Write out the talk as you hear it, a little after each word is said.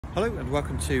Hello and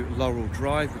welcome to Laurel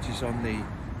Drive, which is on the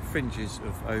fringes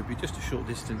of Oadby, just a short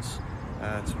distance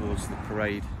towards the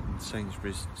parade and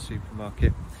Sainsbury's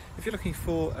supermarket. If you're looking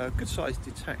for a good sized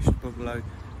detached bungalow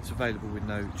that's available with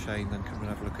no chain, then come and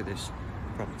have a look at this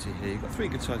property here. You've got 3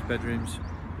 good sized bedrooms,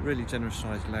 really generous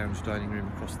sized lounge dining room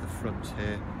across the front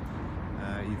here.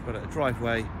 You've got a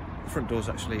driveway, the front door's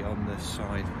actually on the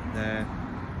side there,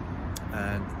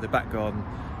 and the back garden,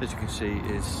 as you can see,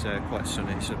 is quite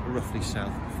sunny. It's a roughly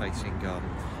south facing garden.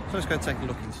 So let's go and take a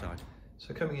look inside.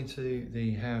 So coming into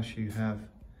the house, you have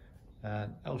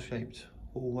an L-shaped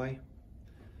hallway.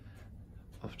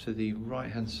 Off to the right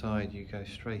hand side you go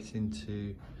straight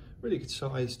into really good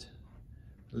sized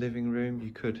living room.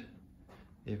 You could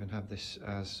even have this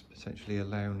as potentially a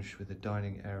lounge with a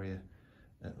dining area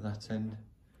at that end.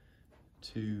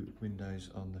 2 windows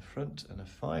on the front and a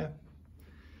fire.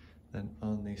 Then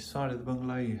on the side of the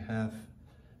bungalow you have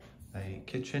a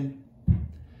kitchen.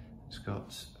 It's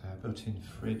got a built-in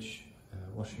fridge,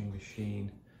 washing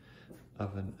machine,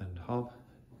 oven and hob,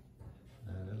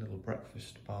 and a little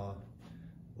breakfast bar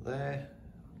there,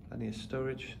 plenty of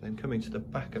storage. Then coming to the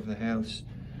back of the house,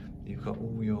 you've got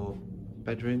all your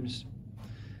bedrooms.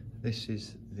 This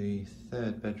is the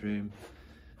 3rd bedroom.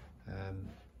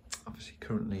 Obviously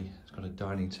currently it's got a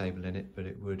dining table in it, but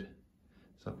it would,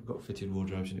 so we've got fitted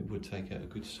wardrobes and it would take out a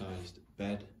good sized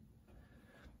bed.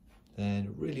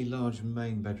 Then really large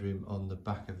main bedroom on the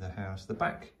back of the house. The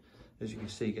back, as you can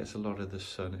see, gets a lot of the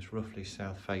sun. It's roughly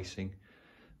south facing.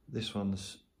 This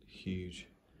one's huge,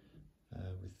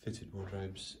 with fitted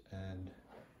wardrobes and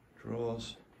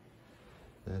drawers.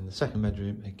 Then the 2nd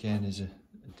bedroom again is a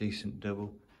decent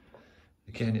double.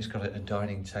 Again, it's got a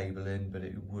dining table in, but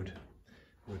it would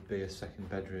be a 2nd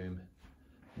bedroom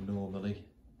normally.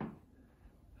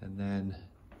 And then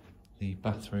the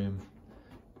bathroom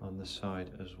on the side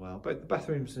as well. Both the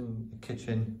bathrooms and the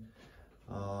kitchen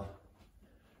are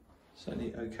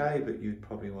certainly okay, but you'd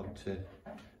probably want to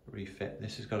refit.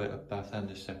 This has got a bath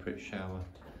and a separate shower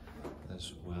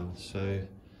as well. So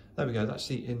there we go, that's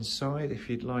the inside. If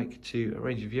you'd like to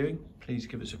arrange a viewing, please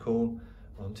give us a call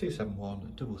on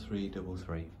 271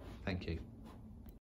 3333. Thank you.